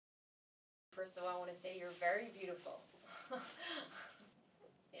First of all, I want to say you're very beautiful.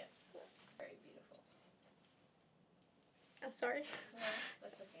 Yeah, very beautiful. I'm sorry. No,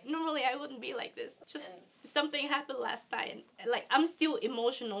 that's okay. Normally I wouldn't be like this. Just something happened last night and like I'm still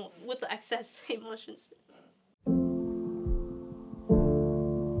emotional with the excess emotions.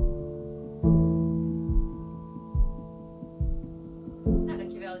 Nou,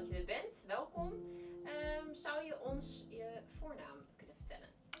 dankjewel dat je er bent. Welkom. Zou je ons je voornaam kunnen vertellen?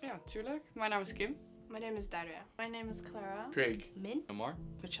 Ja, tuurlijk. Mijn naam is Kim. My name is Daria. My name is Clara. Craig. Min. Omar.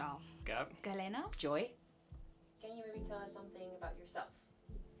 Speciaal. Gab. Galena. Joy. Can you maybe tell us something about yourself?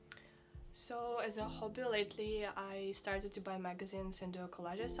 So as a hobby lately, I started to buy magazines and do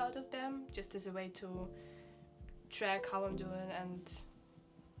collages out of them, just as a way to track how I'm doing and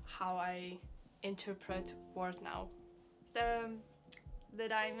how I interpret words now.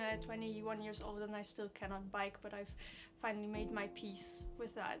 That I'm 21 years old and I still cannot bike, but I've finally made my peace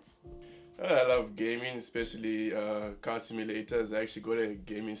with that. I love gaming, especially car simulators. I actually got a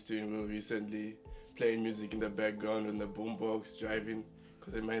gaming steering wheel recently, playing music in the background on the boombox, driving,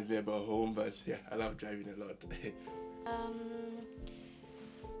 because it reminds me about home. But yeah, I love driving a lot.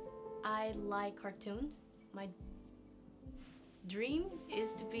 I like cartoons. My dream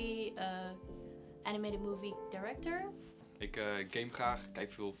is to be an animated movie director. Ik game graag,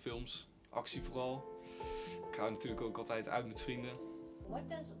 kijk veel films, actie vooral. Ik ga natuurlijk ook altijd uit met vrienden. What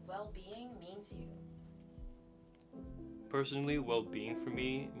does well-being mean to you? Personally, well-being for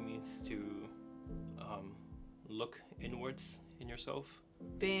me means to look inwards in yourself.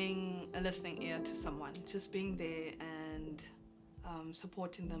 Being a listening ear to someone, just being there and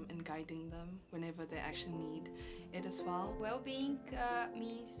supporting them and guiding them whenever they actually need it as well. Well-being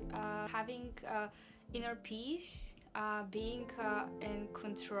means having inner peace, being in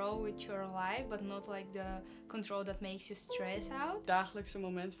control with your life, but not like the control that makes you stress out. Dagelijks een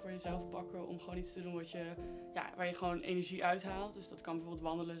moment voor jezelf pakken om gewoon iets te doen waar je gewoon energie uithaalt. Dus dat kan bijvoorbeeld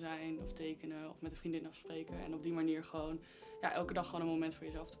wandelen zijn of tekenen of met een vriendin afspreken. En op die manier gewoon elke dag gewoon een moment voor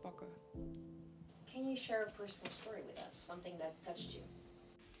jezelf te pakken. Can you share a personal story with us? Something that touched you?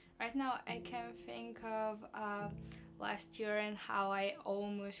 Right now I can think of last year and how I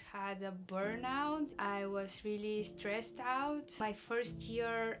almost had a burnout. I was really stressed out. My first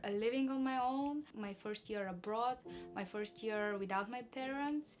year living on my own, my first year abroad, my first year without my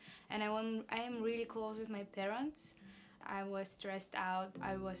parents, and I am really close with my parents. I was stressed out.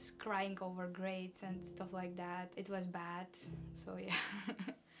 I was crying over grades and stuff like that. It was bad, so yeah.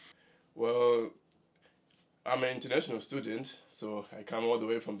 Well, I'm an international student, so I come all the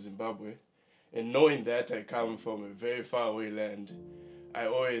way from Zimbabwe. And knowing that I come from a very far away land, I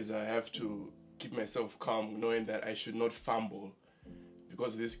always have to keep myself calm, knowing that I should not fumble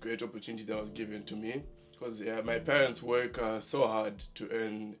because of this great opportunity that was given to me. Because my parents work so hard to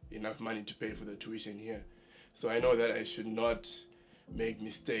earn enough money to pay for the tuition here. So I know that I should not make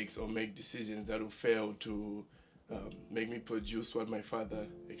mistakes or make decisions that will fail to make me produce what my father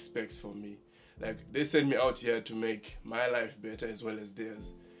expects from me. Like, they sent me out here to make my life better as well as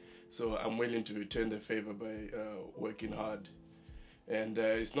theirs. So I'm willing to return the favor by working hard. And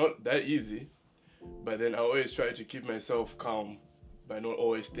it's not that easy, but then I always try to keep myself calm by not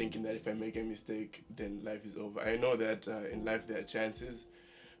always thinking that if I make a mistake, then life is over. I know that in life there are chances,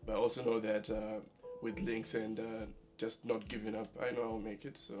 but I also know that with links and just not giving up, I know I'll make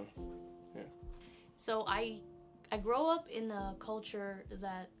it, so yeah. So I grow up in a culture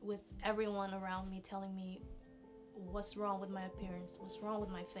that with everyone around me telling me what's wrong with my appearance, what's wrong with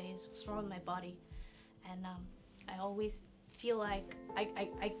my face, what's wrong with my body. And I always feel like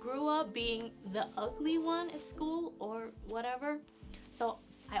I grew up being the ugly one at school or whatever. So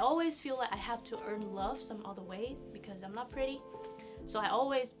I always feel like I have to earn love some other ways because I'm not pretty. So I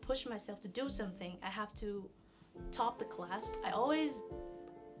always push myself to do something. I have to top the class. I always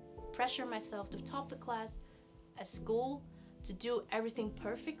pressure myself to top the class at school, to do everything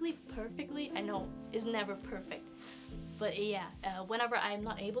perfectly. I know it's never perfect, but yeah, whenever I'm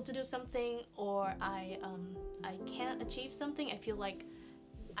not able to do something or I can't achieve something, I feel like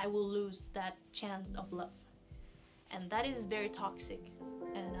I will lose that chance of love, and that is very toxic.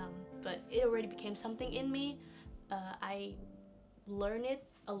 And but it already became something in me. I learned it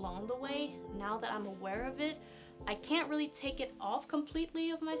along the way. Now that I'm aware of it, I can't really take it off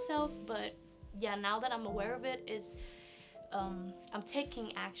completely of myself, but yeah, now that I'm aware of it, I'm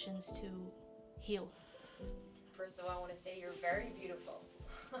taking actions to heal. First of all, I want to say you're very beautiful.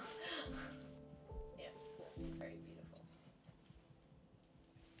 Yeah, very beautiful.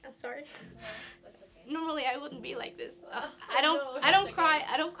 I'm sorry. No, that's okay. Normally I wouldn't be like this. I No, don't that's cry.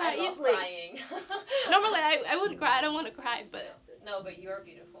 okay. I don't cry I love easily. crying. Normally I wouldn't cry. I don't want to cry, but No, but you're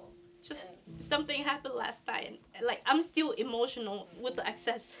beautiful. just something happened last night, and like I'm still emotional with the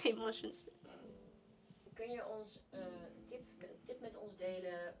excess emotions. Kun je ons tip met ons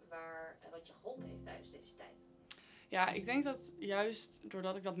delen wat je geholpen heeft tijdens deze tijd? Ja, ik denk dat juist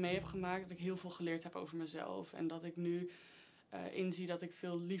doordat ik dat mee heb gemaakt, dat ik heel veel geleerd heb over mezelf. En dat ik nu inzie dat ik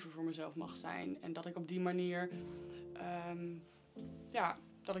veel liever voor mezelf mag zijn. En dat ik op die manier,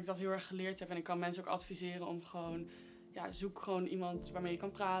 dat ik dat heel erg geleerd heb. En ik kan mensen ook adviseren om gewoon, zoek gewoon iemand waarmee je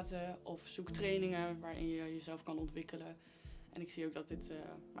kan praten. Of zoek trainingen waarin je jezelf kan ontwikkelen. En ik zie ook dat dit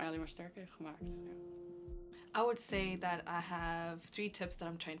mij alleen maar sterker heeft gemaakt. Ja. I would say that I have 3 tips that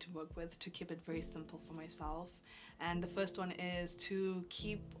I'm trying to work with to keep it very simple for myself. And the first one is to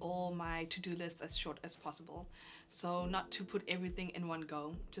keep all my to-do lists as short as possible. So not to put everything in one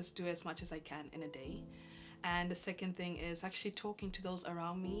go, just do as much as I can in a day. And the second thing is actually talking to those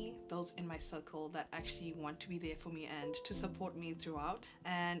around me, those in my circle that actually want to be there for me and to support me throughout.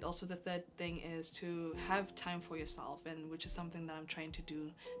 And also the third thing is to have time for yourself, and which is something that I'm trying to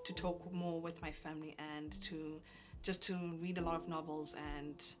do, to talk more with my family and to read a lot of novels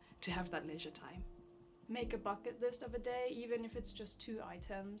and to have that leisure time. Make a bucket list of a day, even if it's just 2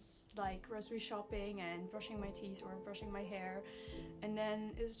 items, like grocery shopping and brushing my teeth or brushing my hair. And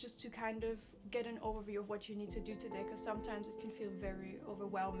then it's just to kind of get an overview of what you need to do today, because sometimes it can feel very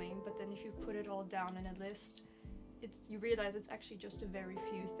overwhelming, but then if you put it all down in a list, you realize it's actually just a very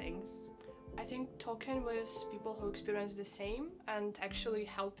few things. I think talking with people who experience the same and actually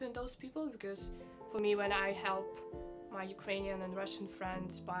helping those people, because for me, when I help my Ukrainian and Russian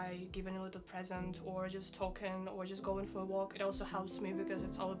friends by giving a little present or just talking or just going for a walk, it also helps me because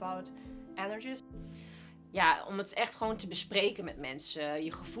it's all about energies. Ja, om het echt gewoon te bespreken met mensen,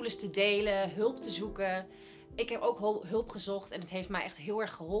 je gevoelens te delen, hulp te zoeken. Ik heb ook hulp gezocht en het heeft mij echt heel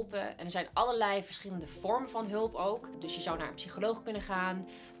erg geholpen. En er zijn allerlei verschillende vormen van hulp ook. Dus je zou naar een psycholoog kunnen gaan.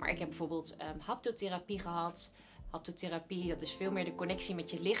 Maar ik heb bijvoorbeeld haptotherapie gehad. Haptotherapie, dat is veel meer de connectie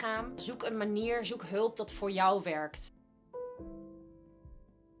met je lichaam. Zoek een manier, zoek hulp dat voor jou werkt.